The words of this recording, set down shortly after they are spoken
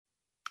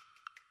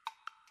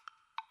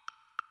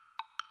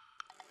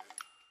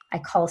I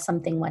call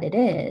something what it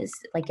is,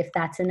 like if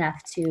that's enough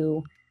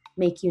to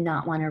make you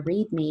not want to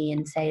read me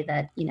and say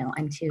that,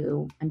 I'm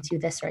too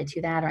this or I'm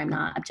too that, or I'm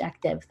not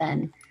objective,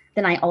 then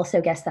I also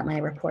guess that my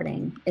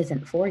reporting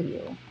isn't for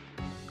you.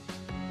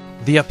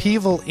 The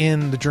upheaval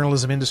in the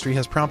journalism industry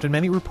has prompted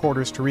many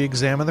reporters to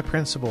re-examine the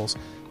principles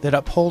that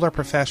uphold our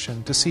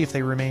profession to see if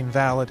they remain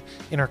valid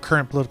in our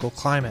current political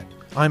climate.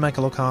 I'm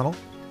Michael O'Connell.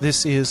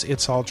 This is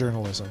It's All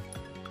Journalism.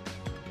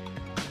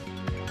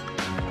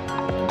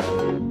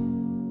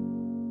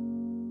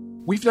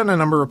 We've done a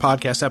number of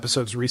podcast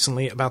episodes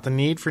recently about the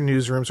need for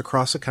newsrooms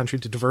across the country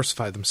to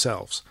diversify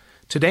themselves.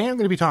 Today I'm going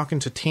to be talking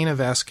to Tina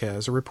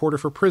Vasquez, a reporter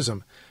for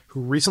Prism, who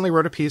recently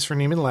wrote a piece for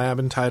Nieman Lab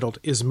entitled,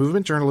 "Is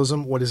Movement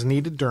Journalism What is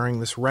Needed During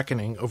This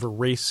Reckoning Over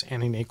Race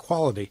and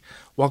Inequality?"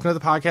 Welcome to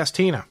the podcast,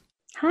 Tina.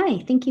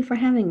 Hi, thank you for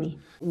having me.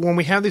 When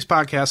we have these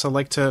podcasts, I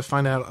like to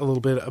find out a little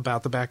bit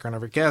about the background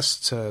of our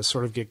guests to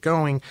sort of get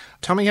going.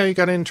 Tell me how you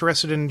got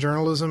interested in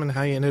journalism and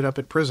how you ended up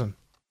at Prism.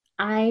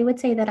 I would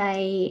say that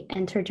I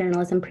entered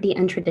journalism pretty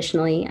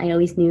untraditionally. I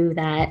always knew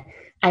that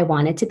I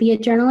wanted to be a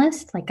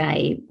journalist. Like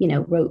I,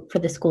 wrote for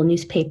the school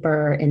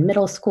newspaper in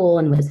middle school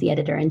and was the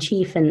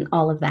editor-in-chief and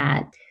all of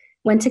that.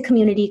 Went to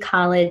community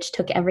college,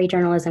 took every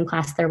journalism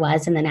class there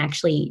was, and then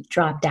actually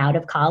dropped out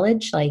of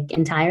college like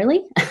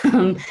entirely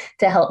to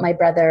help my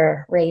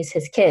brother raise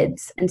his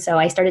kids. And so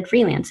I started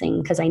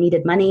freelancing because I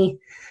needed money.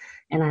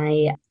 And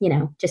I,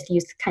 just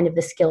used kind of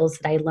the skills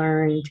that I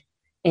learned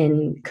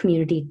in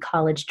community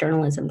college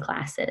journalism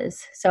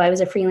classes. So I was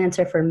a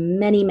freelancer for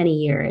many, many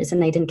years,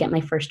 and I didn't get my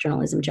first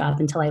journalism job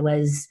until I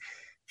was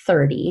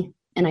 30.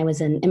 And I was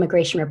an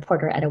immigration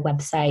reporter at a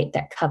website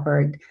that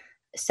covered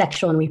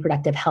sexual and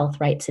reproductive health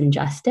rights and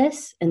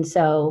justice. And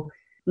so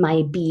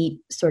my beat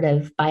sort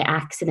of by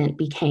accident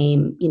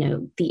became,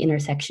 the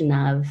intersection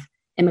of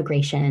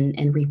immigration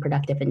and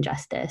reproductive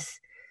injustice.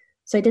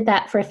 So I did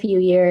that for a few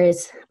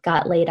years,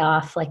 got laid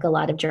off like a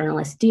lot of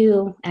journalists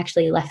do,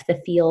 actually left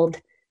the field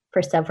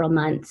for several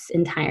months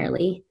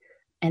entirely,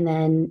 and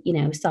then,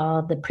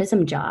 saw the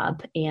Prism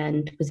job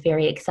and was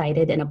very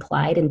excited and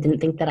applied and didn't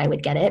think that I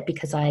would get it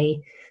because I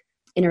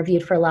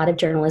interviewed for a lot of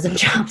journalism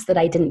jobs that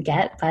I didn't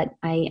get, but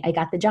I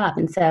got the job.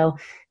 And so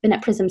I've been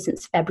at Prism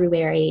since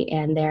February,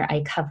 and there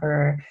I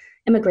cover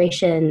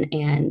immigration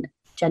and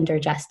gender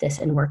justice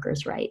and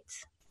workers'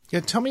 rights.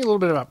 Yeah, tell me a little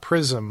bit about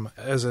Prism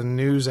as a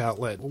news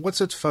outlet. What's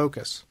its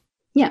focus?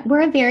 Yeah,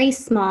 we're a very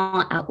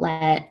small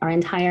outlet. Our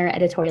entire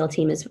editorial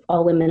team is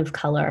all women of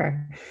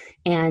color.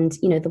 And,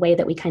 the way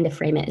that we kind of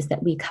frame it is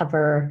that we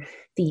cover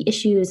the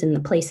issues and the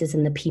places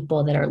and the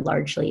people that are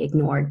largely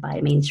ignored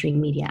by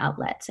mainstream media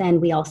outlets.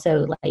 And we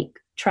also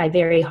try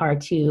very hard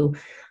to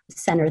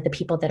center the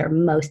people that are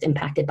most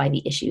impacted by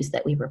the issues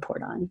that we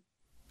report on.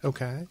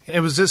 Okay.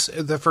 And was this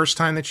the first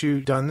time that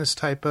you've done this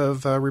type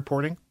of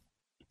reporting?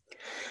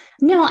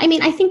 No,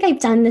 I think I've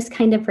done this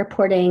kind of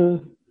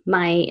reporting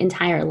my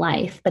entire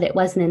life, but it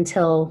wasn't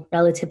until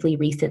relatively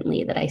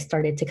recently that I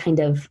started to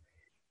kind of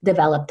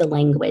develop the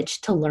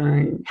language to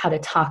learn how to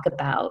talk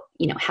about,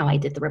 how I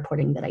did the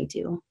reporting that I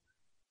do.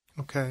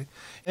 Okay.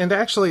 And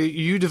actually,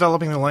 you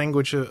developing the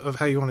language of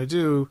how you want to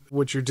do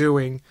what you're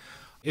doing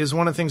is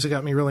one of the things that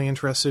got me really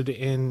interested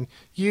in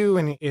you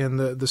and in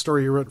the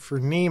story you wrote for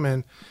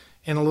Nieman,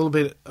 and a little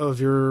bit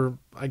of your,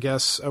 I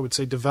guess I would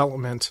say,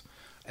 development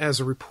as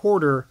a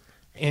reporter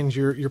and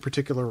your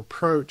particular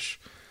approach.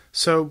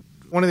 So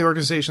one of the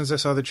organizations I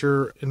saw that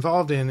you're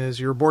involved in is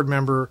you're a board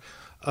member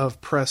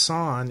of Press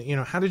On.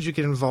 How did you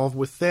get involved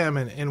with them,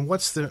 and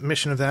what's the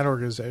mission of that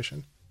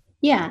organization?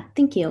 Yeah,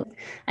 thank you.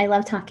 I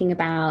love talking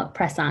about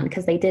Press On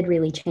because they did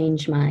really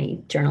change my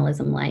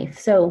journalism life.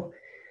 So,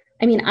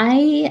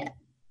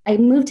 I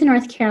moved to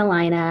North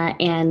Carolina,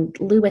 and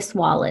Lewis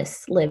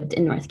Wallace lived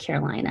in North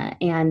Carolina.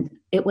 And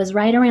it was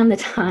right around the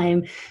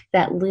time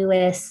that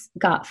Lewis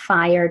got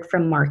fired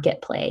from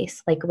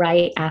Marketplace, like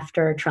right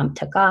after Trump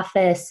took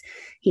office.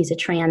 He's a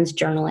trans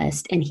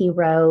journalist, and he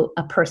wrote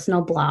a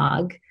personal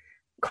blog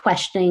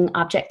questioning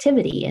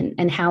objectivity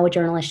and how a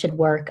journalist should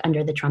work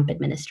under the Trump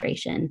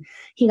administration.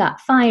 He got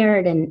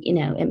fired, and,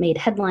 it made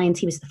headlines.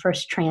 He was the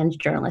first trans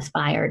journalist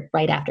fired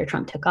right after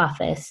Trump took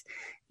office.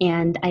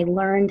 And I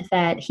learned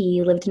that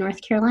he lived in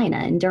North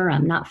Carolina, in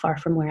Durham, not far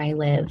from where I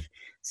live.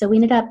 So we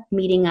ended up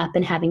meeting up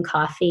and having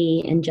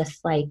coffee and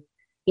just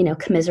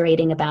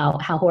commiserating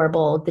about how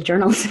horrible the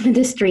journalism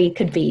industry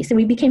could be. So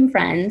we became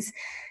friends.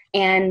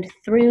 And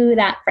through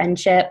that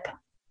friendship,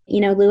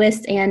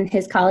 Lewis and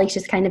his colleagues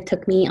just kind of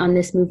took me on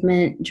this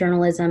movement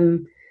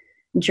journalism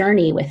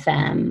journey with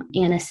them.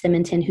 Anna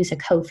Simonton, who's a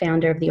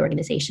co-founder of the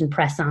organization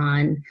Press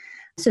On.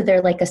 So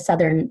they're like a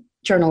Southern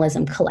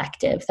journalism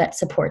collective that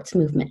supports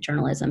movement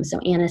journalism. So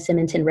Anna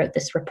Simonton wrote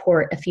this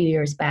report a few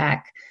years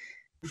back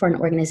for an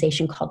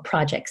organization called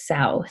Project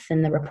South,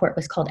 and the report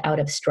was called Out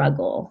of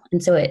Struggle.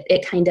 And so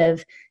it kind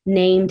of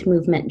named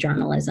movement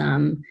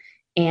journalism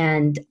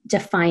and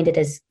defined it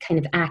as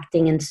kind of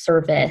acting in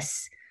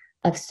service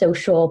of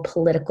social,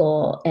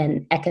 political,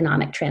 and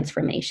economic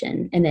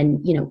transformation. And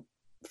then,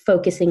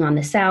 focusing on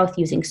the South,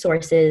 using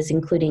sources,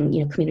 including,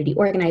 community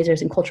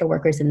organizers and cultural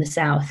workers in the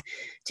South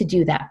to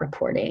do that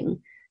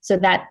reporting. So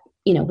that,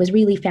 was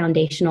really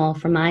foundational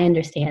for my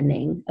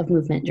understanding of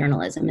movement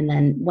journalism. And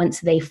then once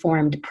they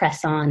formed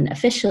Press On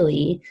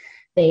officially,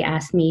 they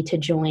asked me to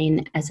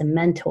join as a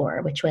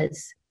mentor, which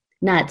was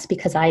nuts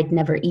because I'd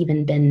never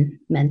even been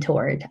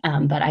mentored.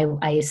 But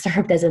I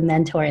served as a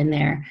mentor in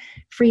their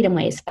Freedom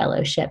Ways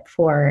Fellowship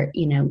for,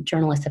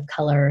 journalists of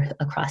color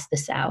across the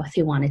South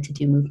who wanted to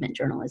do movement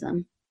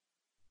journalism.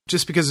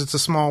 Just because it's a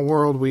small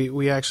world,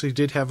 we actually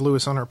did have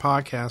Lewis on our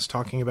podcast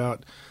talking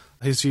about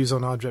his views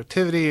on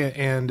objectivity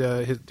and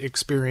his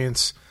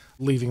experience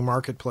leaving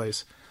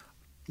Marketplace.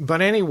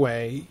 But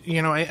anyway,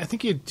 I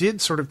think you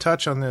did sort of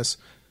touch on this,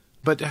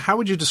 but how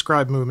would you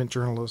describe movement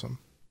journalism?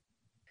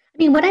 I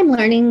mean, what I'm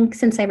learning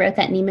since I wrote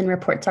that Nieman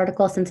Reports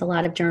article, since a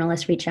lot of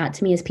journalists reach out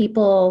to me, is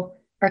people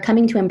are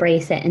coming to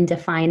embrace it and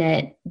define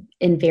it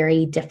in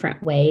very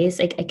different ways.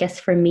 I guess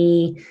for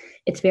me,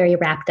 it's very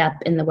wrapped up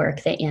in the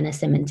work that Anna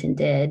Simonton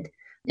did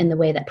and the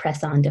way that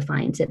Press On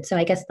defines it. So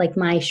I guess like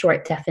my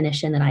short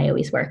definition that I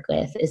always work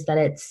with is that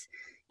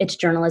it's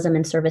journalism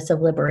in service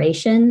of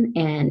liberation,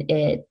 and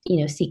it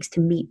seeks to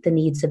meet the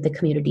needs of the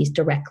communities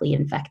directly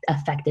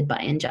affected by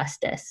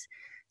injustice.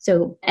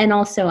 So, and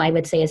also I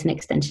would say as an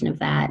extension of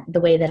that,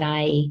 the way that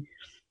I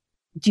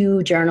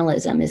do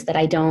journalism is that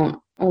I don't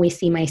always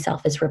see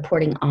myself as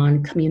reporting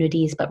on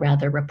communities, but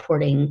rather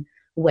reporting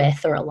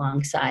with or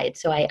alongside.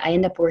 So I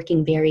end up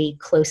working very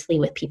closely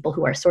with people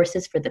who are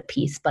sources for the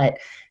piece, but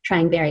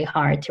trying very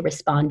hard to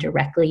respond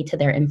directly to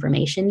their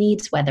information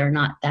needs, whether or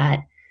not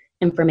that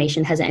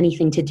information has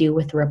anything to do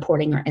with the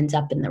reporting or ends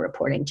up in the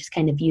reporting, just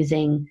kind of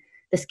using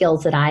the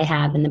skills that I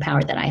have and the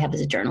power that I have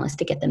as a journalist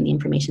to get them the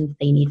information that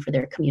they need for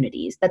their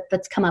communities.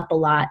 That's come up a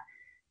lot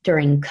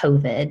during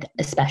COVID,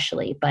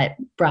 especially, but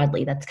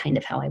broadly, that's kind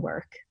of how I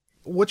work.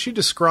 What you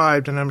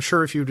described, and I'm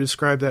sure if you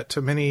described that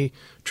to many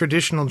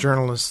traditional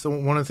journalists,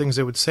 one of the things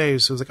they would say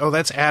is like, oh,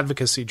 that's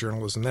advocacy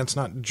journalism. That's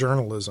not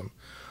journalism.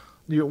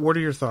 What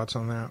are your thoughts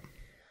on that?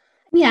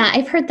 Yeah,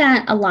 I've heard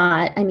that a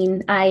lot. I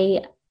mean,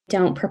 I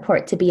don't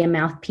purport to be a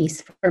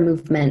mouthpiece for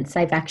movements.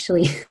 I've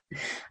actually,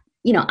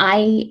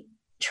 I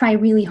try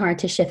really hard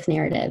to shift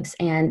narratives.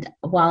 And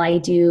while I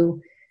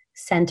do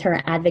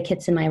center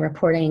advocates in my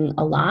reporting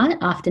a lot,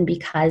 often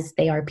because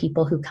they are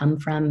people who come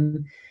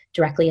from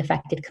directly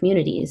affected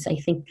communities, I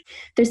think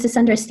there's this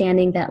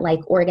understanding that like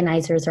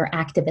organizers or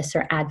activists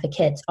or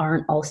advocates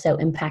aren't also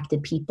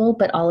impacted people,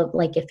 but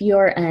if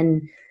you're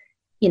an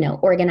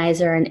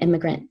organizer in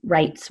immigrant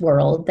rights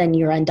world, then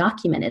you're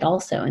undocumented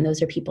also. And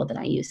those are people that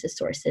I use as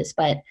sources.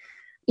 But,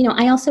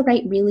 I also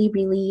write really,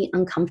 really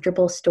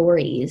uncomfortable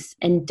stories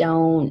and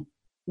don't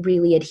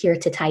really adhere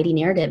to tidy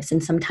narratives.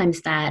 And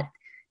sometimes that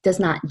does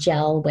not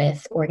gel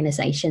with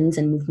organizations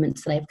and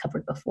movements that I've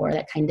covered before.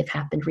 That kind of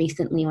happened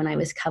recently when I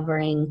was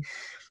covering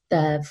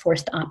the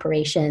forced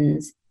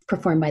operations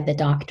performed by the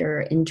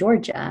doctor in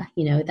Georgia,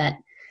 that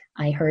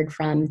I heard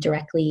from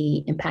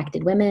directly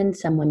impacted women,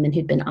 some women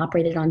who'd been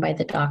operated on by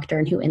the doctor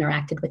and who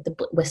interacted with the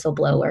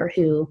whistleblower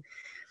who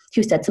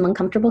said some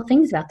uncomfortable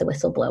things about the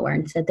whistleblower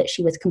and said that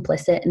she was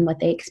complicit in what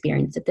they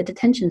experienced at the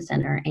detention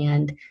center.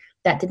 And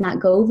that did not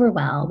go over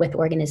well with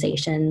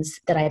organizations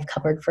that I've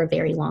covered for a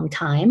very long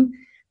time.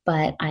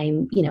 But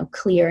I'm,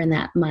 clear in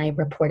that my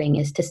reporting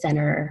is to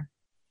center,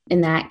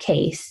 in that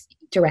case,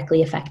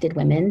 directly affected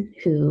women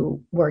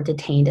who were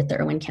detained at the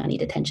Irwin County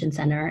Detention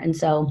Center. And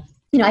so,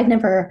 I've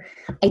never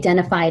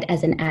identified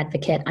as an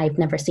advocate. I've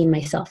never seen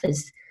myself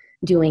as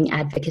doing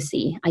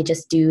advocacy. I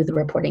just do the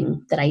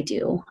reporting that I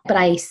do. But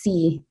I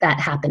see that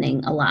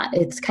happening a lot.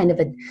 It's kind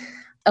of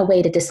a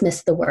way to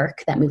dismiss the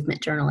work that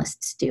movement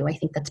journalists do. I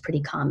think that's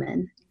pretty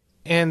common.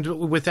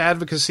 And with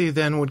advocacy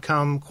then would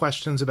come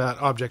questions about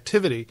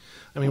objectivity.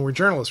 I mean, we're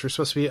journalists. We're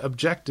supposed to be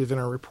objective in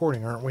our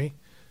reporting, aren't we?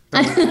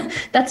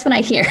 That's what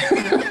I hear.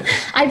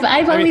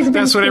 I've always been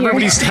that's what clear.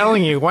 Everybody's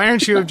telling you. Why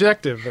aren't you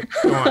objective? But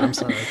go on, I'm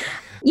sorry.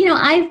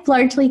 I've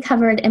largely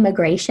covered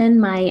immigration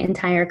my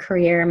entire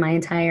career, my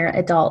entire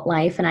adult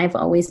life, and I've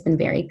always been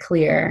very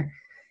clear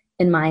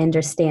in my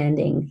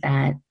understanding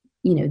that,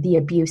 the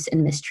abuse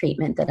and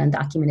mistreatment that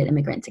undocumented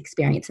immigrants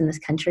experience in this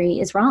country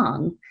is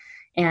wrong.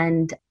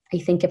 And I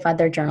think if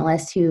other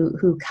journalists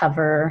who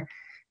cover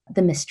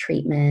the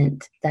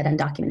mistreatment that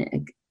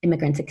undocumented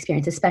immigrants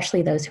experience,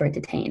 especially those who are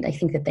detained, I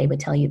think that they would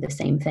tell you the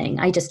same thing.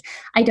 I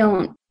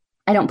don't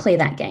play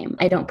that game.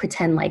 I don't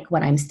pretend like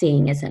what I'm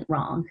seeing isn't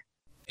wrong.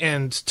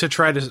 And to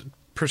try to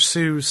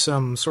pursue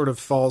some sort of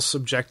false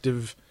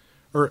objective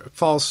or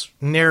false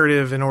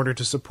narrative in order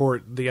to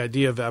support the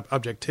idea of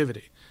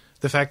objectivity.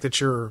 The fact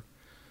that you're,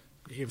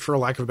 for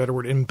lack of a better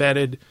word,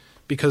 embedded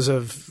because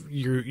of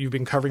you've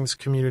been covering this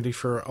community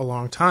for a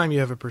long time. You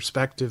have a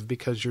perspective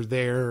because you're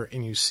there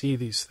and you see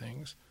these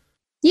things.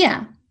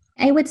 Yeah.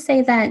 I would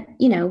say that,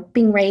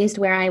 being raised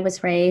where I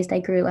was raised, I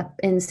grew up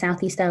in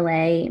Southeast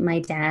LA. My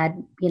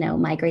dad,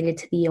 migrated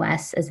to the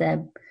U.S. as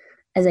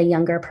a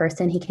younger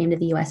person. He came to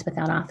the U.S.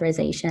 without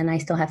authorization. I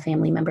still have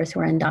family members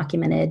who are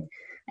undocumented.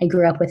 I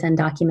grew up with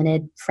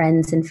undocumented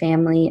friends and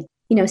family,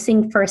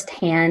 seeing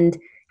firsthand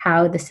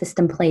how the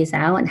system plays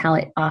out and how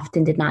it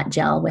often did not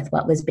gel with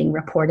what was being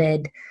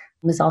reported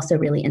was also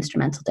really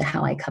instrumental to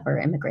how I cover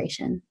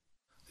immigration.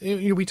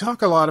 We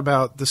talk a lot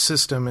about the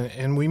system,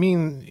 and we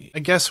mean, I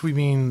guess we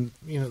mean,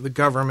 the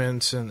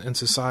government and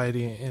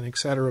society and et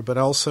cetera, but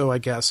also, I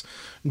guess,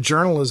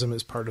 journalism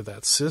is part of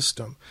that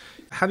system.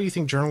 How do you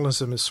think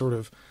journalism has sort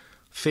of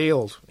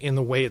failed in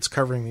the way it's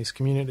covering these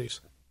communities?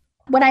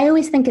 What I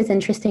always think is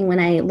interesting when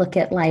I look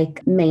at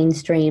like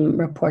mainstream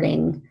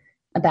reporting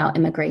about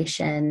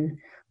immigration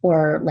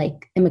or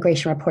like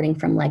immigration reporting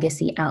from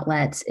legacy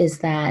outlets is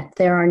that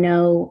there are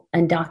no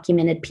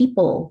undocumented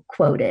people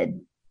quoted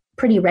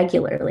pretty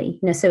regularly.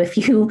 So if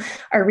you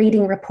are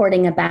reading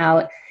reporting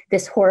about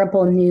this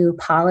horrible new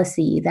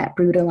policy that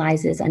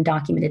brutalizes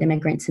undocumented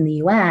immigrants in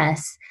the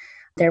US,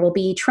 there will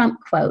be Trump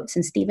quotes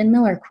and Stephen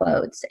Miller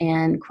quotes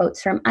and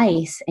quotes from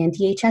ICE and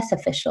DHS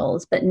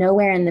officials, but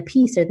nowhere in the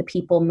piece are the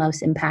people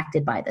most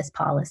impacted by this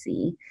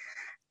policy.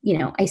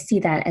 I see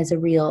that as a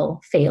real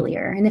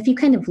failure. And if you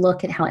kind of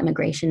look at how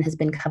immigration has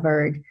been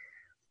covered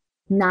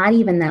not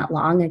even that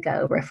long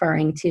ago,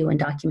 referring to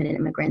undocumented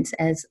immigrants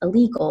as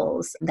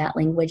illegals, that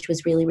language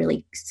was really,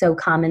 really so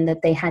common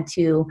that they had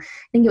to,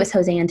 I think it was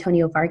Jose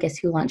Antonio Vargas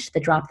who launched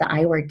the Drop the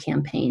I-Word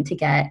campaign to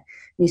get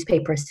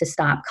newspapers to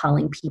stop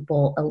calling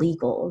people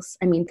illegals.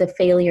 I mean, the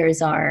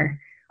failures are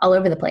all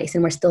over the place,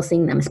 and we're still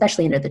seeing them,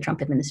 especially under the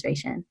Trump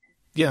administration.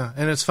 Yeah,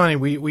 and it's funny,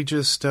 we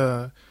just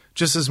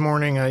this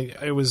morning,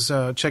 I was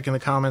checking the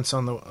comments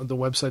on the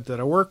website that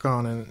I work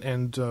on,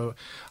 and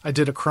I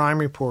did a crime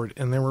report,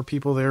 and there were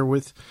people there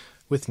with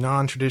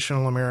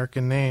non-traditional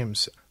American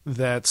names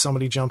that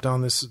somebody jumped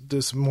on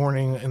this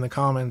morning in the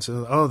comments.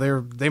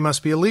 They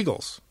must be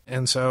illegals.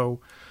 And so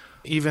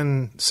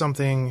even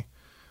something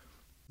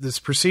this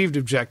perceived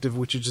objective,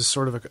 which is just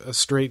sort of a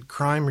straight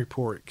crime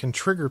report, can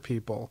trigger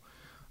people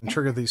and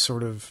trigger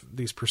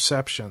these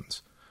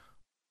perceptions.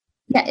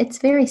 Yeah, it's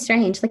very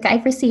strange. Like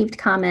I've received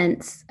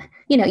comments,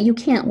 you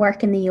can't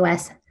work in the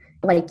US,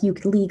 like you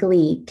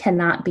legally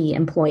cannot be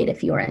employed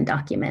if you are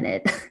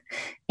undocumented.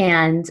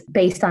 And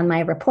based on my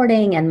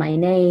reporting and my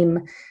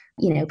name,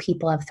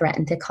 people have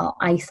threatened to call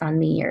ICE on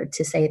me or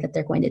to say that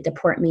they're going to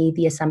deport me,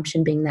 the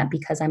assumption being that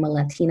because I'm a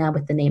Latina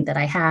with the name that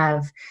I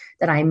have,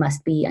 that I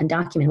must be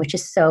undocumented, which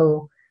is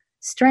so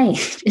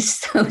strange. It's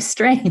so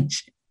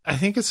strange. I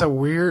think it's a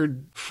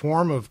weird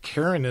form of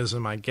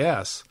Karenism, I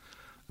guess.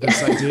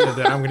 This idea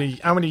that I'm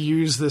going to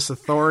use this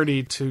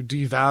authority to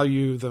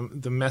devalue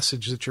the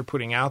message that you're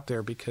putting out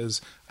there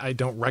because I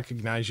don't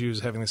recognize you as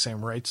having the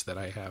same rights that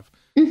I have.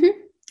 Mm-hmm.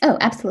 Oh,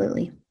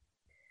 absolutely.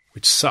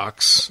 Which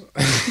sucks.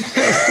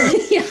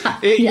 Yeah.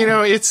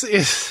 This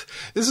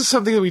is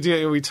something that we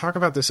do. We talk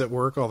about this at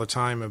work all the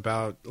time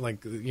about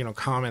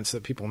comments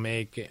that people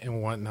make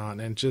and whatnot,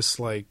 and just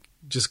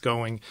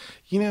going,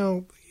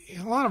 a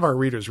lot of our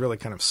readers really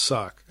kind of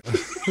suck.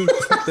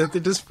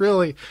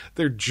 That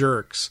they're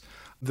jerks.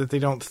 That they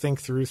don't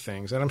think through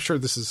things. And I'm sure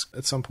this is,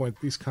 at some point,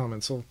 these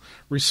comments will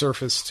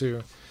resurface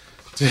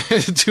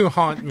to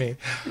haunt me.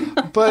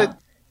 But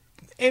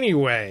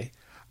anyway,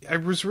 I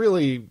was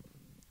really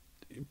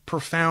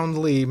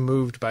profoundly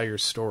moved by your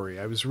story.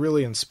 I was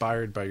really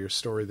inspired by your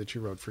story that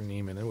you wrote for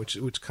Nieman, and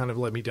which kind of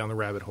led me down the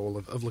rabbit hole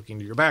of looking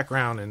to your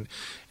background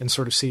and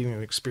sort of seeing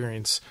an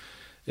experience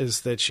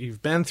is that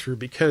you've been through.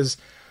 Because,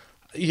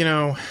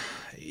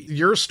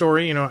 your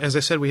story, as I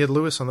said, we had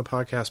Lewis on the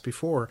podcast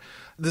before.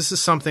 This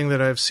is something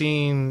that I've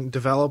seen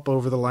develop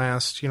over the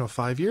last,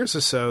 5 years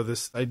or so,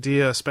 this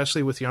idea,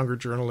 especially with younger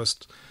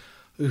journalists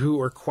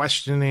who are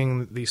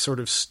questioning the sort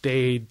of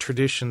staid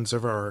traditions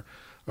of our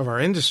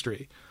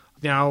industry.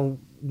 Now,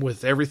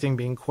 with everything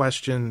being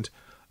questioned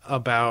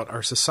about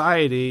our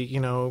society,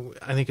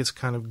 I think it's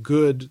kind of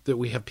good that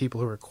we have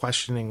people who are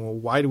questioning, well,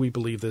 why do we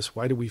believe this?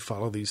 Why do we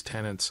follow these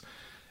tenets?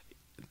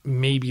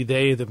 Maybe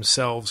they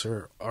themselves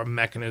are a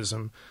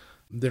mechanism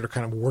that are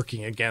kind of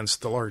working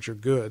against the larger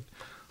good.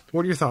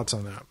 What are your thoughts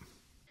on that?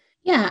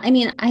 Yeah, I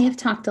mean, I have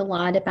talked a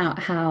lot about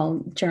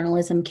how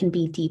journalism can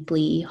be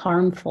deeply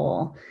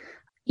harmful,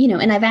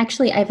 and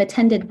I've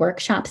attended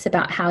workshops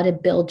about how to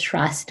build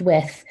trust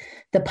with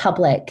the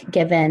public,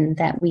 given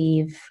that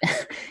we've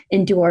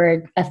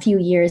endured a few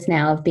years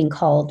now of being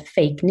called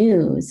fake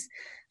news.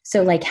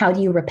 So how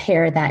do you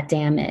repair that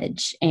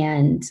damage?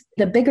 And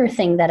the bigger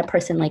thing that a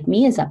person like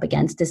me is up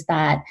against is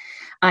that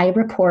I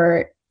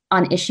report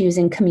on issues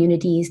in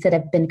communities that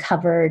have been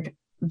covered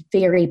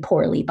very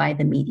poorly by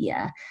the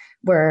media,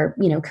 where,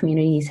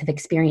 communities have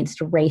experienced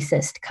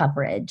racist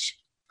coverage.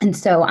 And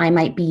so I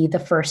might be the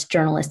first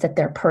journalist that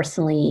they're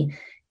personally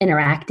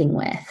interacting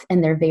with,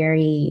 and they're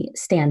very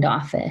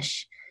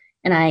standoffish.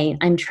 And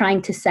I'm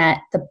trying to set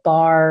the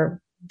bar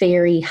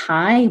very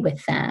high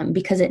with them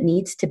because it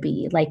needs to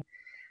be.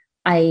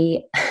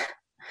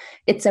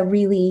 It's a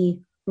really,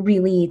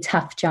 really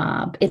tough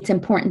job. It's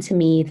important to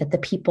me that the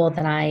people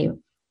that I,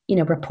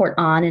 report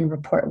on and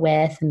report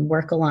with and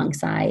work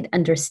alongside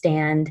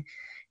understand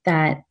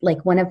that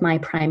like one of my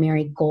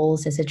primary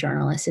goals as a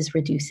journalist is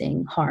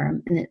reducing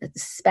harm. And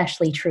it's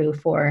especially true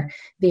for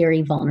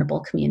very vulnerable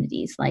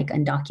communities like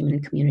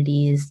undocumented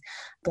communities,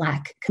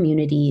 Black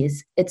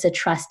communities. It's a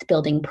trust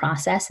building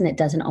process, and it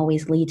doesn't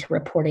always lead to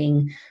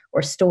reporting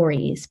or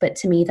stories. But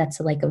to me, that's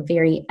like a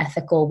very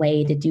ethical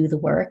way to do the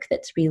work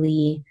that's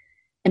really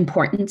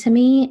important to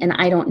me. And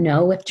I don't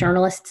know if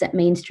journalists at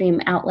mainstream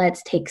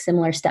outlets take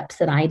similar steps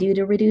that I do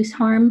to reduce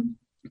harm,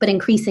 but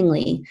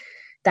increasingly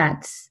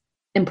that's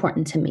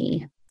important to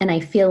me. And I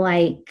feel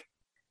like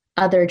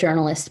other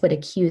journalists would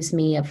accuse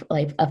me of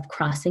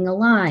crossing a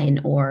line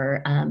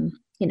or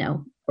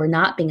or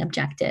not being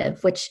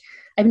objective, which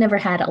I've never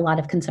had a lot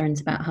of concerns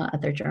about how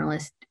other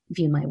journalists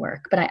view my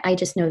work. But I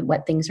just know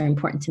what things are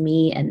important to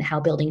me and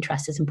how building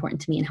trust is important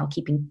to me and how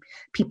keeping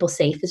people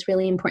safe is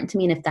really important to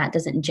me. And if that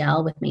doesn't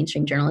gel with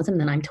mainstream journalism,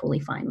 then I'm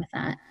totally fine with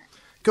that.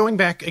 Going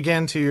back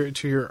again to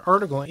your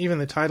article, even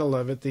the title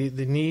of it,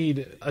 the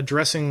need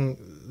addressing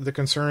the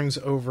concerns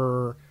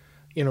over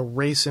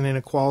race and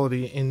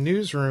inequality in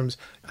newsrooms,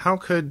 how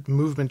could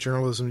movement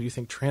journalism, do you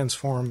think,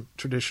 transform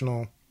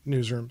traditional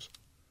newsrooms?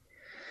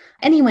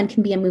 Anyone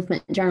can be a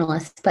movement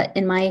journalist, but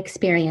in my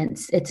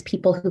experience, it's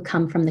people who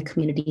come from the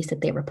communities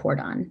that they report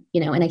on,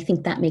 and I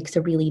think that makes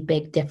a really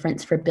big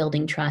difference for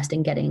building trust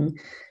and getting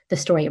the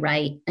story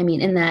right. I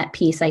mean, in that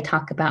piece, I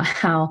talk about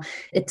how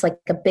it's like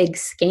a big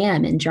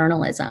scam in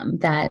journalism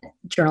that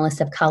journalists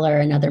of color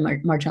and other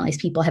marginalized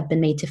people have been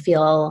made to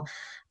feel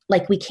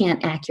like we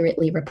can't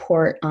accurately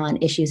report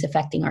on issues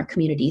affecting our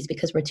communities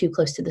because we're too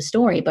close to the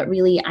story. But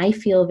really, I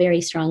feel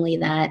very strongly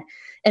that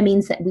it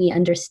means that we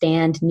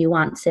understand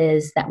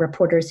nuances, that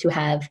reporters who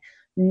have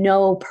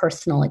no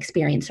personal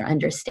experience or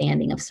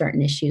understanding of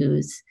certain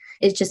issues,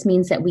 it just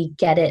means that we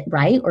get it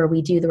right, or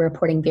we do the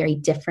reporting very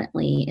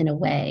differently in a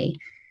way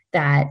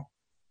that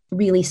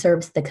really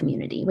serves the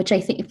community, which I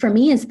think for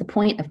me is the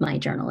point of my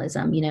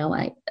journalism.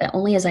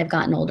 Only as I've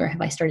gotten older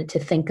have I started to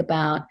think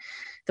about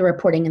the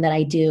reporting that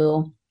I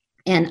do.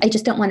 And I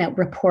just don't want to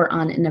report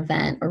on an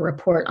event or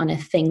report on a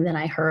thing that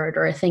I heard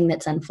or a thing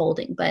that's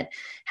unfolding, but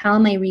how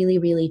am I really,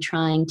 really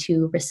trying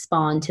to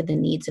respond to the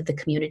needs of the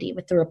community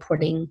with the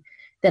reporting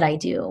that I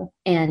do?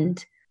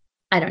 And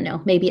I don't know,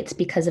 maybe it's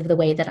because of the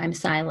way that I'm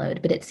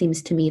siloed, but it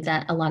seems to me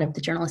that a lot of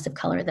the journalists of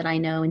color that I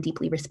know and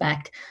deeply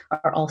respect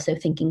are also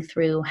thinking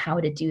through how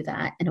to do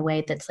that in a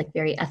way that's like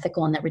very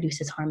ethical and that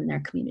reduces harm in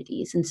their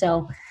communities. And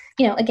so,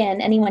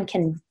 again, anyone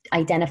can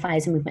identify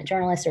as a movement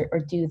journalist or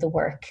do the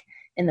work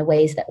in the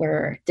ways that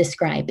we're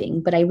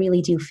describing. But I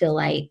really do feel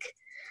like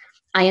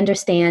I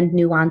understand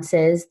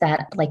nuances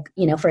that, like,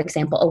 for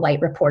example, a white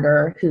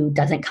reporter who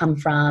doesn't come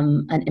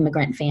from an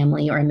immigrant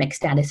family or a mixed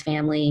status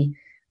family,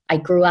 I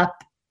grew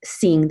up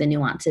seeing the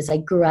nuances. I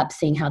grew up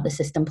seeing how the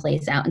system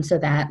plays out. And so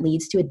that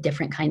leads to a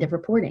different kind of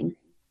reporting.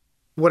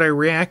 What I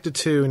reacted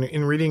to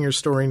in reading your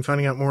story and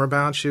finding out more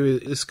about you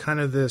is kind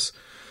of this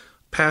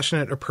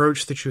passionate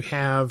approach that you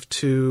have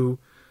to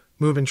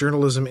movement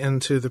journalism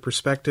into the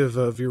perspective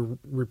of your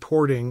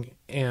reporting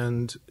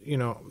and,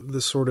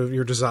 the sort of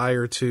your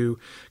desire to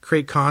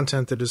create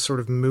content that is sort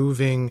of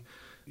moving,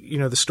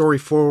 the story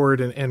forward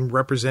and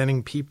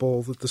representing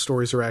people that the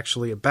stories are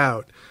actually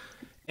about.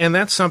 And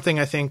that's something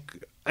I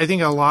think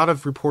a lot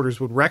of reporters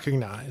would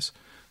recognize,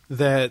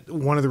 that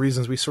one of the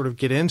reasons we sort of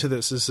get into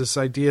this is this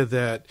idea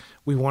that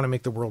we want to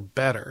make the world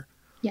better.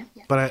 Yeah.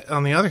 But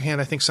on the other hand,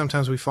 I think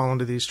sometimes we fall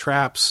into these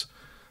traps.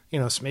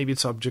 Maybe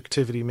it's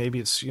objectivity, maybe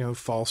it's,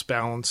 false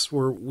balance,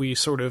 where we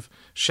sort of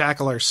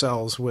shackle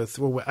ourselves with,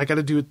 well, I got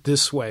to do it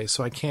this way,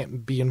 so I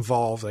can't be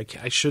involved.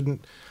 I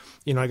shouldn't,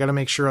 I got to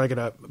make sure I got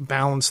to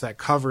balance that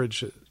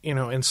coverage,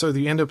 and so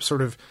you end up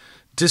sort of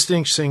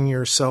distancing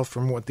yourself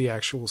from what the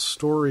actual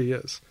story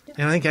is.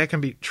 And I think that can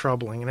be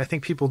troubling. And I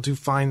think people do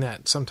find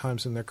that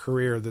sometimes in their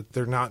career, that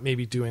they're not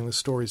maybe doing the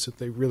stories that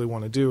they really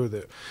want to do, or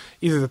that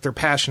either that they're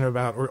passionate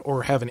about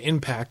or have an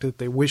impact that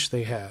they wish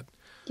they had.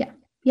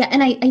 Yeah,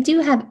 and I do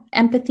have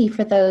empathy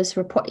for those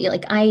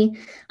like I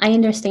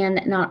understand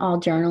that not all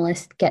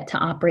journalists get to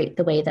operate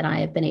the way that I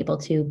have been able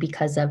to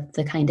because of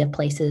the kind of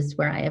places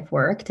where I have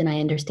worked. And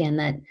I understand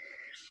that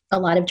a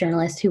lot of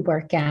journalists who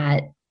work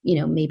at,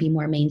 maybe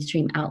more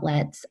mainstream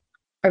outlets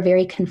are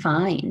very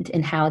confined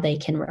in how they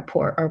can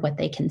report or what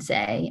they can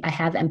say. I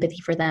have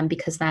empathy for them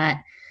because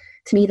that,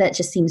 to me, that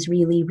just seems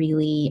really,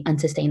 really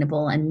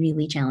unsustainable and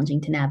really challenging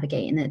to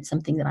navigate. And it's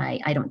something that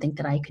I don't think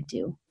that I could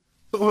do.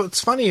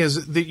 What's funny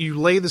is that you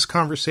lay this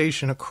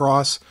conversation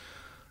across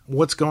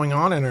what's going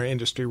on in our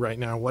industry right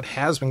now, what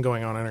has been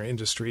going on in our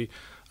industry,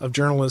 of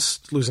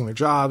journalists losing their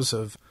jobs,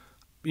 of,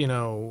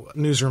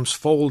 newsrooms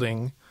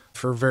folding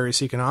for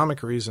various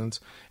economic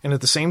reasons. And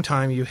at the same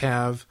time, you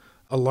have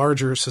a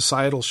larger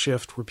societal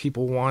shift where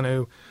people want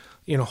to,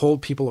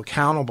 hold people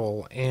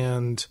accountable,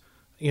 and,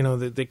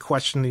 that they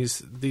question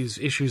these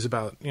issues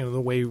about,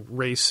 the way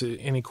race,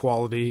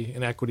 inequality,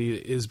 and equity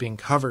is being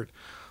covered.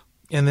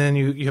 And then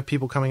you have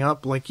people coming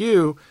up like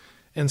you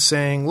and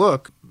saying,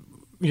 look,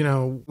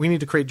 we need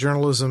to create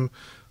journalism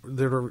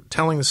that are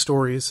telling the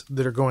stories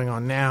that are going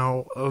on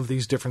now of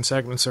these different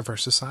segments of our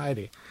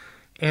society.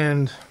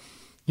 And,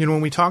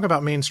 when we talk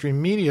about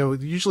mainstream media,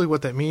 usually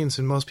what that means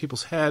in most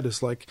people's head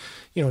is like,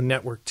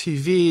 network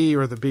TV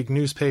or the big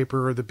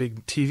newspaper or the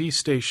big TV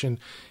station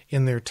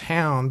in their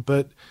town.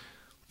 But,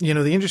 the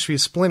industry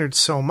is splintered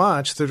so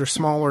much that there are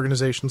small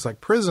organizations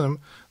like Prism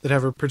that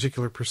have a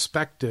particular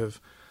perspective.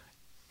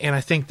 And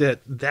I think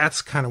that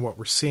that's kind of what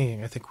we're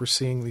seeing. I think we're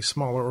seeing these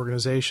smaller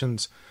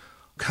organizations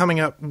coming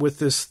up with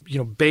this,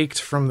 baked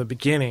from the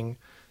beginning.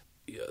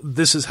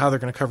 This is how they're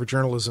going to cover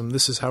journalism.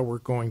 This is how we're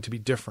going to be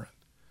different.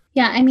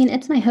 Yeah, I mean,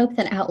 it's my hope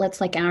that outlets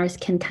like ours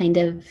can kind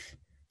of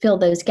fill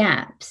those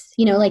gaps.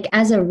 Like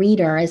as a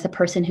reader, as a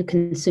person who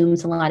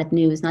consumes a lot of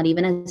news, not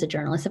even as a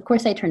journalist, of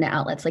course I turn to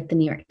outlets like the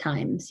New York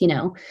Times,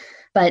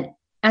 but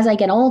as I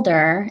get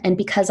older, and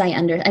because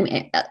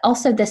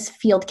also this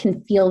field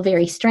can feel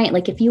very strange.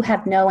 Like if you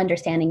have no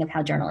understanding of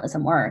how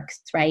journalism works,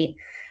 right?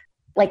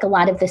 Like a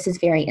lot of this is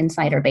very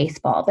insider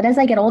baseball. But as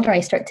I get older, I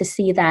start to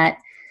see that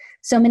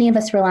so many of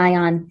us rely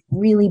on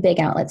really big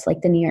outlets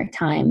like the New York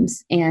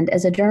Times. And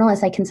as a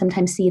journalist, I can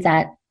sometimes see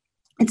that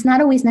it's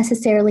not always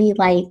necessarily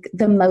like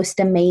the most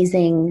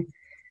amazing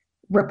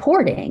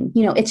reporting.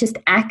 It's just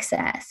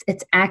access.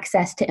 It's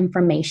access to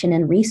information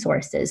and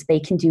resources. They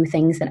can do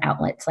things that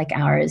outlets like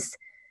ours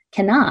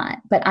cannot,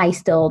 but I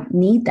still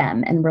need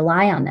them and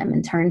rely on them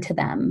and turn to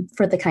them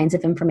for the kinds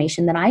of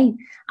information that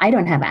I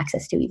don't have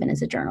access to even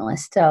as a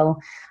journalist. So,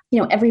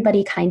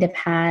 everybody kind of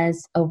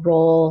has a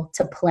role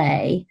to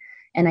play.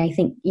 And I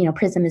think,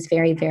 Prism is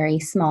very, very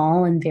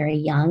small and very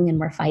young, and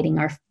we're fighting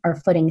our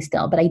footing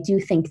still. But I do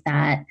think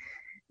that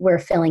we're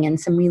filling in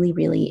some really,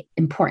 really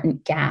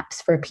important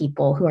gaps for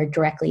people who are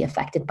directly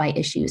affected by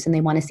issues, and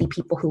they want to see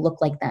people who look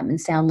like them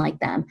and sound like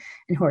them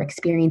and who are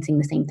experiencing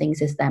the same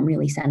things as them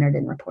really centered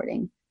in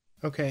reporting.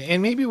 Okay,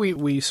 and maybe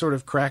we sort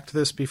of cracked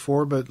this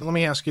before, but let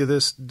me ask you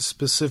this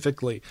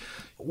specifically.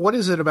 What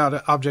is it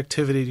about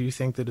objectivity do you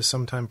think that is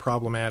sometimes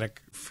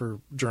problematic for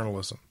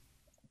journalism?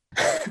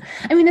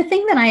 I mean, the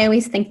thing that I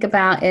always think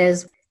about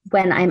is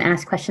when I'm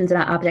asked questions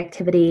about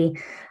objectivity,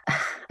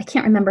 I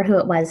can't remember who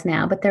it was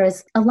now, but there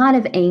was a lot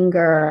of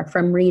anger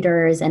from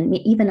readers and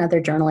even other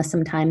journalists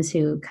sometimes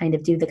who kind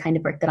of do the kind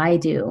of work that I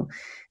do,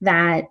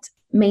 that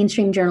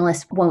mainstream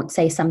journalists won't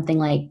say something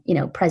like,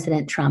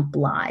 President Trump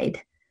lied.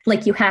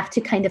 Like you have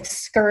to kind of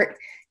skirt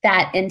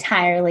that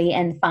entirely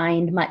and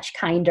find much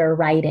kinder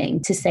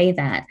writing to say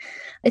that.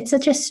 It's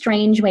such a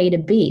strange way to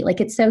be. Like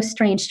it's so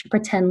strange to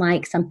pretend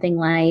like something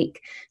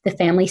like the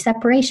family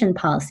separation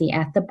policy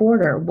at the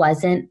border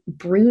wasn't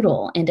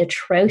brutal and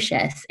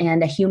atrocious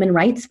and a human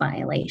rights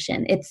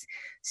violation. It's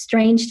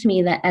strange to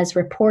me that as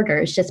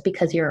reporters, just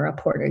because you're a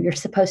reporter, you're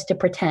supposed to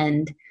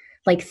pretend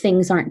like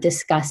things aren't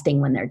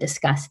disgusting when they're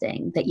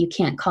disgusting, that you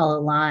can't call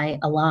a lie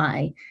a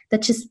lie.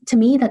 That just, to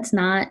me, that's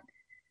not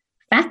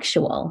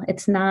factual.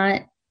 It's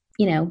not,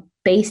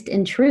 based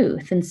in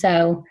truth. And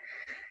so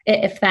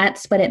if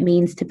that's what it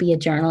means to be a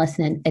journalist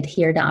and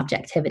adhere to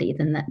objectivity,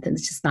 then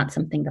that's just not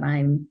something that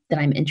I'm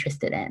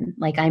interested in.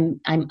 Like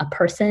I'm a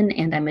person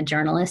and I'm a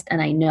journalist,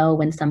 and I know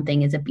when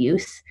something is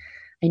abuse.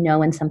 I know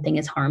when something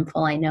is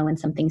harmful. I know when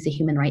something's a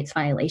human rights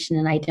violation.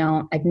 And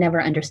I've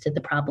never understood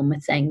the problem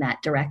with saying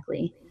that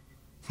directly.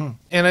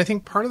 And I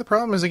think part of the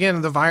problem is,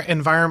 again, the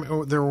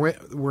environment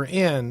that we're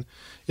in,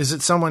 is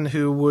that someone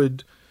who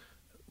would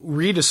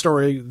read a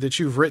story that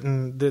you've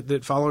written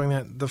that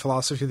following the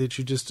philosophy that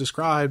you just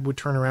described would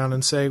turn around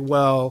and say,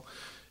 well,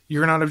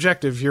 you're not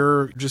objective.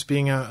 You're just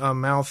being a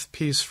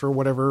mouthpiece for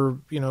whatever,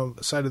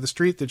 side of the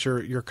street that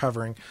you're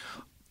covering.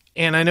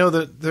 And I know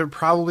that there are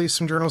probably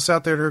some journalists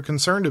out there that are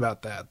concerned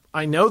about that.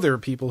 I know there are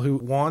people who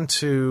want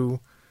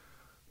to,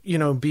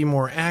 be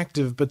more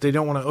active, but they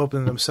don't want to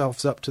open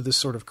themselves up to this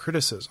sort of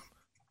criticism.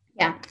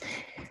 Yeah.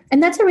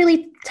 And that's a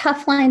really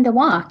tough line to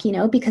walk,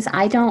 because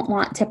I don't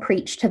want to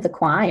preach to the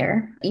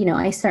choir.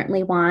 I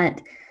certainly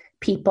want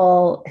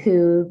people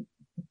who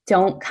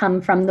don't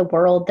come from the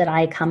world that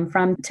I come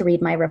from to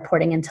read my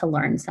reporting and to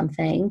learn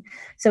something.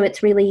 So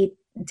it's really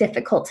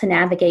difficult to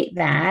navigate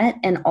that.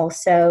 And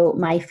also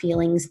my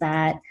feelings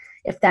that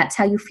if that's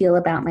how you feel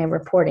about my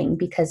reporting,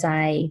 because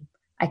I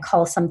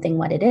call something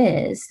what it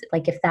is,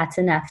 like if that's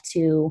enough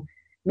to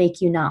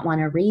make you not want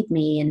to read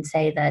me and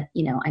say that,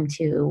 I'm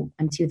too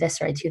this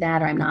or I'm too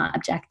that, or I'm not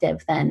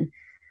objective, then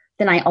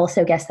I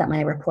also guess that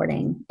my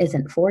reporting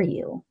isn't for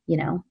you,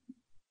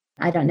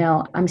 I don't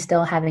know. I'm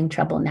still having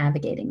trouble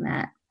navigating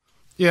that.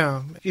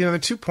 Yeah. There are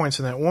 2 points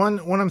in that. One,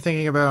 I'm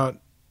thinking about,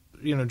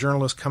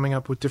 journalists coming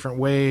up with different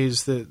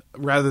ways that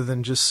rather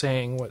than just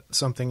saying what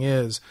something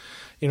is,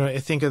 I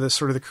think of the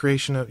sort of the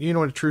creation of,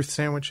 what a truth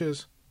sandwich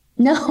is?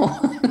 No.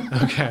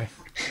 Okay.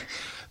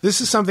 This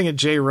is something that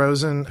Jay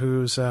Rosen,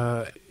 who's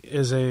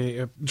is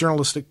a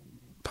journalistic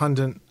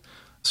pundit,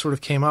 sort of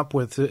came up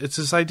with. It's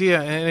this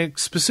idea, and it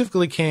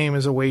specifically came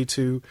as a way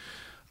to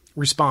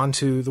respond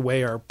to the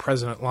way our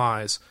president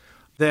lies,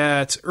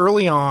 that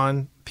early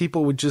on,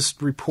 people would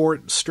just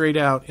report straight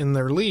out in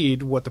their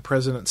lead what the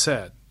president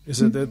said. Is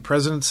that the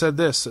president said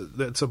this?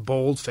 That's a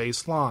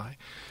bold-faced lie.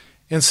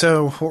 And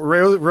so what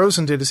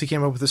Rosen did is he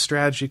came up with a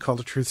strategy called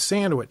a truth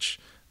sandwich,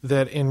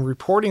 that in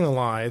reporting the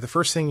lie, the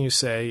first thing you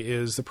say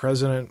is the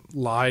president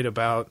lied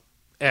about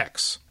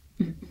X.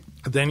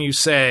 Then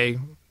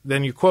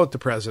you quote the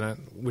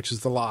president, which is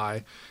the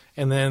lie,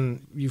 and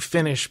then you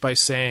finish by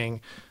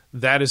saying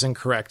that is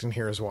incorrect and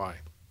here's why.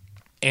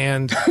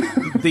 And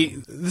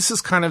this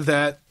is kind of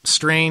that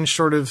strange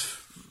sort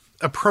of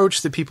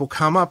approach that people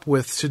come up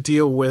with to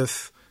deal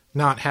with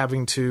not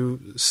having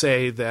to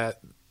say that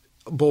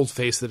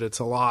bold-faced that it's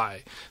a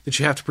lie, that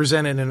you have to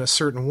present it in a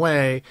certain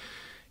way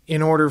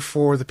in order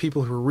for the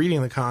people who are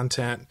reading the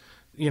content,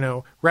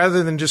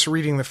 rather than just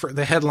reading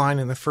the headline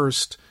in the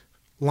first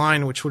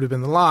line, which would have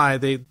been the lie,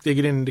 they get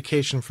an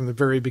indication from the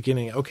very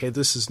beginning, okay,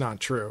 this is not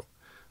true,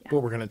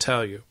 what we're going to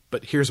tell you.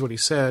 But here's what he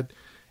said,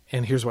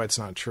 and here's why it's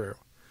not true.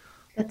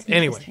 That's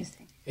anyway,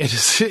 it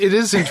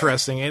is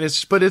interesting,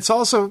 but it's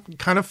also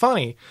kind of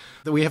funny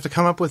that we have to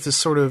come up with this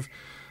sort of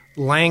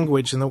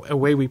language and the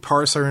way we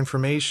parse our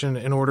information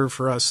in order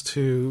for us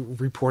to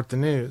report the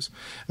news.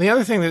 And the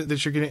other thing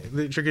that you're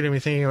getting me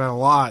thinking about a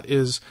lot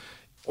is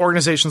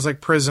organizations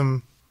like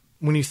Prism.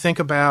 When you think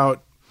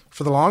about,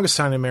 for the longest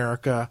time in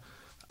America,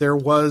 there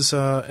was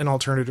an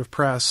alternative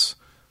press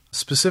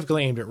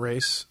specifically aimed at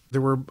race. There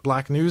were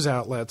black news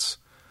outlets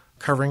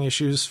covering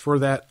issues for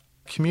that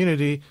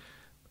community.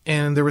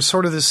 And there was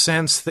sort of this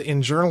sense that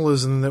in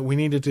journalism that we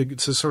needed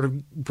to sort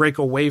of break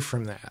away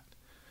from that.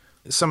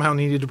 Somehow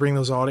needed to bring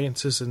those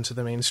audiences into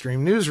the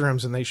mainstream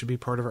newsrooms and they should be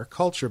part of our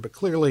culture. But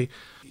clearly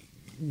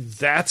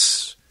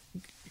that's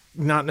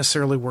not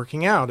necessarily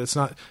working out. It's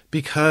not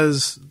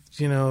because,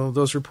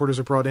 those reporters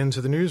are brought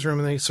into the newsroom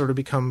and they sort of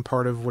become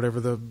part of whatever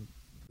the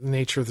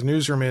nature of the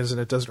newsroom is.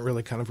 And it doesn't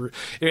really it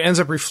ends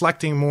up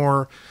reflecting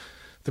more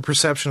the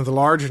perception of the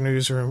larger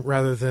newsroom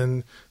rather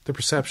than the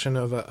perception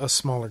of a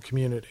smaller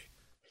community.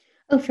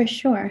 Oh, for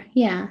sure.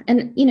 Yeah.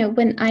 And,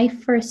 when I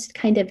first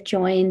kind of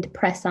joined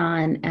Press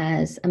On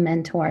as a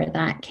mentor,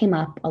 that came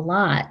up a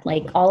lot.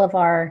 Like all of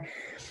our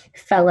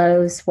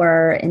fellows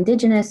were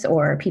Indigenous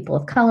or people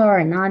of color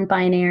or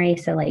non-binary.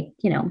 So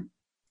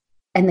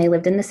and they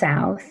lived in the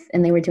South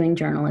and they were doing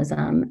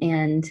journalism.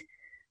 And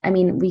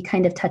we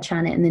kind of touch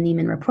on it in the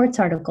Nieman Reports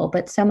article,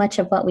 but so much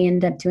of what we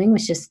ended up doing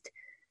was just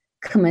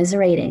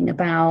commiserating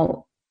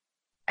about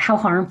how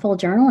harmful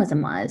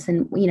journalism was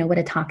and, what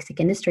a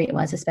toxic industry it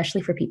was,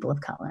 especially for people of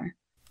color.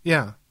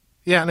 Yeah.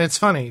 Yeah. And it's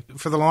funny.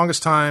 For the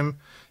longest time,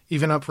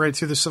 even up right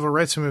through the civil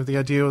rights movement, the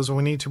idea was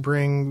we need to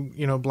bring,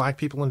 black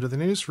people into the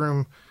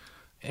newsroom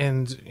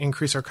and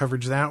increase our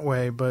coverage that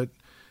way. But,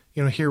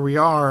 here we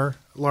are,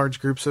 large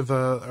groups of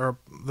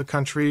the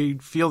country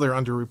feel they're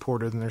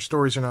underreported and their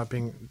stories are not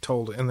being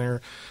told and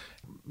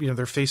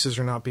their faces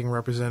are not being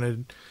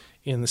represented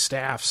in the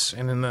staffs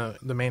and in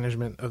the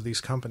management of these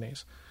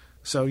companies.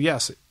 So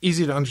yes,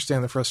 easy to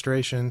understand the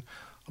frustration,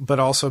 but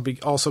also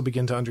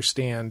begin to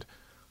understand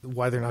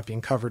why they're not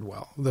being covered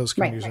well. Those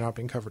communities are not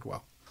being covered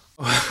well.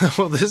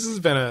 Well, this has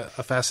been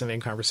a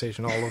fascinating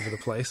conversation all over the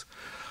place.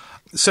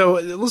 So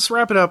let's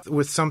wrap it up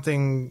with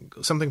something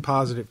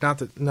positive. Not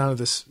that none of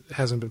this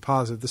hasn't been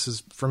positive.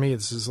 For me,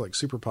 this is like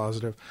super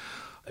positive,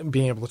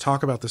 being able to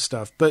talk about this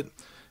stuff. But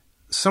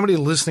somebody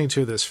listening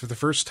to this for the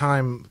first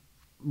time,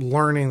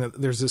 learning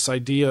that there's this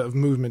idea of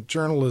movement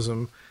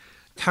journalism,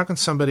 how can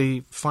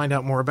somebody find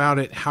out more about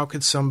it? How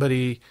could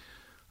somebody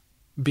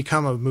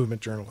become a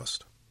movement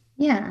journalist?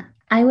 Yeah,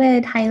 I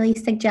would highly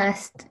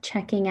suggest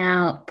checking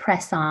out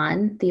Press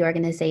On, the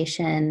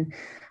organization.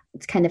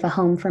 It's kind of a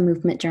home for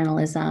movement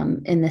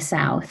journalism in the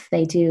South.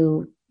 They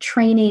do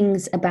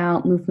trainings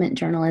about movement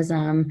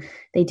journalism.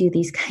 They do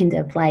these kind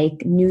of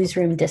like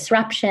newsroom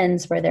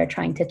disruptions where they're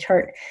trying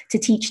to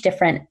teach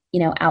different,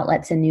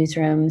 outlets and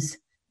newsrooms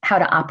how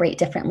to operate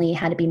differently,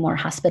 how to be more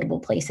hospitable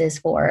places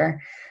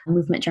for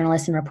movement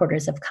journalists and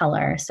reporters of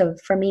color. So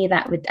for me,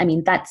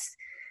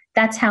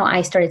 that's how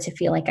I started to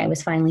feel like I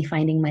was finally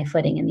finding my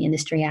footing in the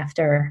industry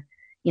after,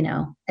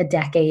 a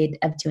decade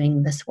of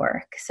doing this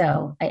work.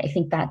 So I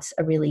think that's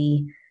a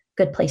really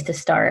good place to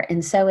start.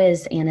 And so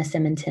is Anna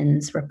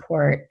Simonton's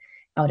report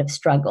Out of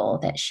Struggle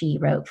that she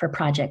wrote for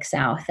Project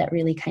South that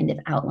really kind of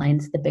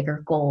outlines the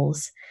bigger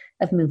goals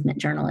of movement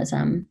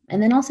journalism.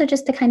 And then also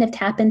just to kind of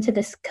tap into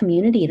this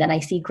community that I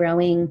see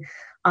growing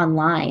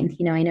online.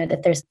 I know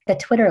that there's a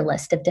Twitter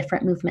list of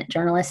different movement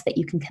journalists that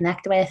you can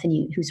connect with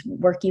and whose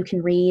work you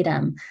can read.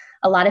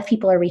 A lot of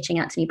people are reaching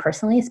out to me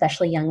personally,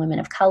 especially young women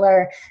of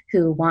color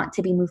who want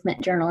to be movement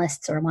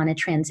journalists or want to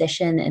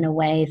transition in a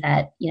way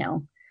that,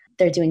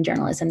 they're doing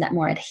journalism that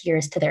more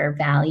adheres to their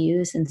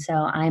values. And so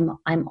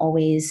I'm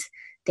always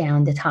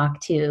down to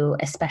talk to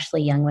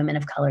especially young women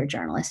of color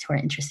journalists who are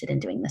interested in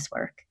doing this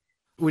work.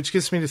 Which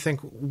gets me to think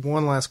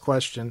one last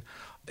question.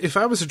 If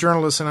I was a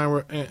journalist I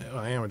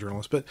am a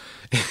journalist, but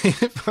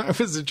if I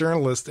was a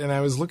journalist and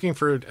I was looking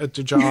for a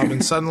job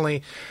and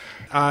suddenly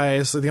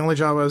so the only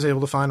job I was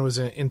able to find was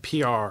in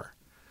PR,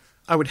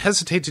 I would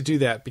hesitate to do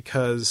that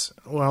because,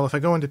 well, if I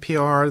go into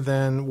PR,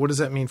 then what does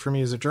that mean for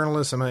me as a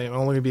journalist? Am I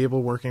only going to be able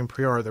to work in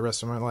PR the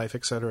rest of my life,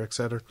 et cetera, et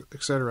cetera,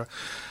 et cetera?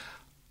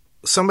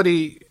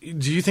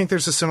 Do you think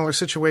there's a similar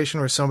situation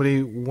where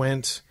somebody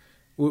went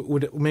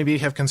would maybe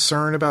have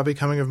concern about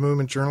becoming a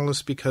movement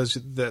journalist because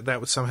that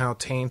would somehow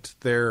taint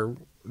their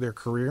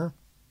career?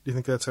 Do you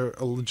think that's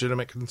a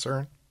legitimate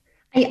concern?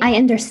 I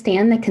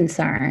understand the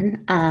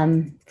concern,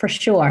 for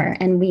sure.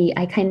 And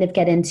I kind of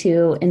get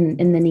into in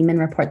the Nieman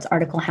Reports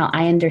article how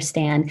I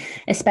understand,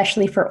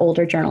 especially for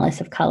older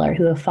journalists of color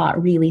who have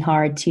fought really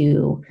hard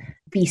to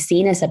be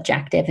seen as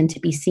objective and to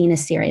be seen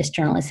as serious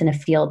journalists in a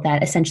field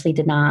that essentially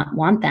did not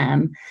want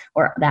them,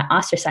 or that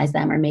ostracized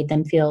them or made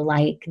them feel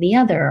like the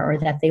other, or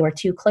that they were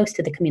too close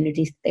to the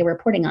communities they were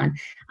reporting on.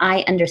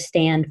 I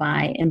understand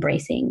why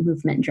embracing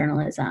movement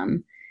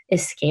journalism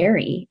is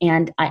scary.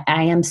 And I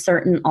am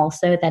certain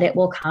also that it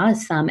will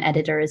cause some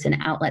editors and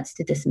outlets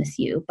to dismiss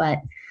you. But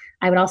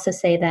I would also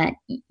say that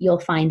you'll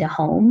find a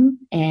home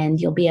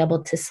and you'll be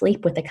able to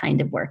sleep with the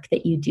kind of work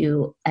that you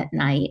do at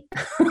night.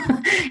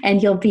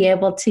 And you'll be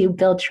able to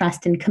build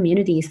trust in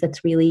communities.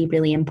 That's really,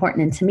 really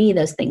important. And to me,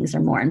 those things are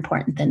more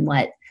important than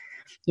what,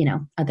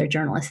 other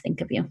journalists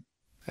think of you.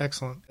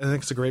 Excellent. I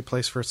think it's a great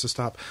place for us to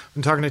stop.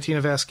 I'm talking to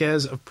Tina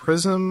Vasquez of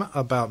Prism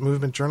about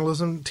movement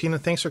journalism. Tina,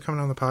 thanks for coming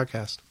on the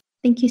podcast.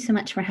 Thank you so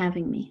much for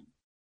having me.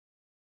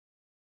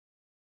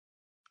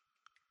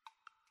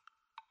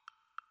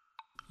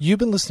 You've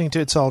been listening to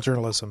It's All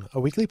Journalism, a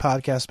weekly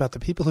podcast about the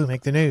people who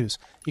make the news.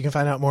 You can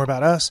find out more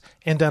about us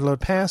and download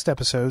past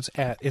episodes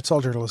at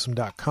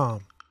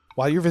itsalljournalism.com.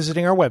 While you're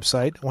visiting our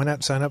website, why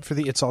not sign up for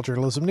the It's All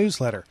Journalism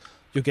newsletter?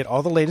 You'll get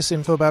all the latest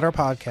info about our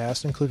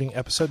podcast, including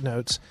episode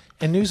notes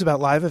and news about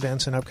live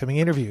events and upcoming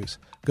interviews.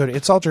 Go to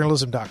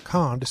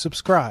itsalljournalism.com to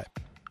subscribe.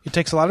 It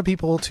takes a lot of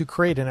people to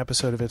create an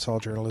episode of It's All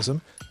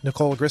Journalism.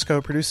 Nicole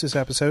Grisco produced this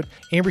episode,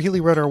 Amber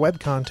Healy wrote our web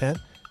content,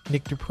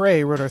 Nick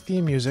Dupre wrote our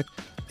theme music,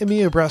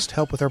 Emilia Brust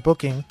helped with our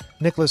booking,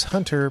 Nicholas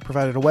Hunter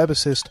provided a web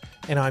assist,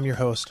 and I'm your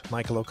host,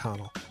 Michael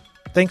O'Connell.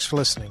 Thanks for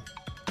listening.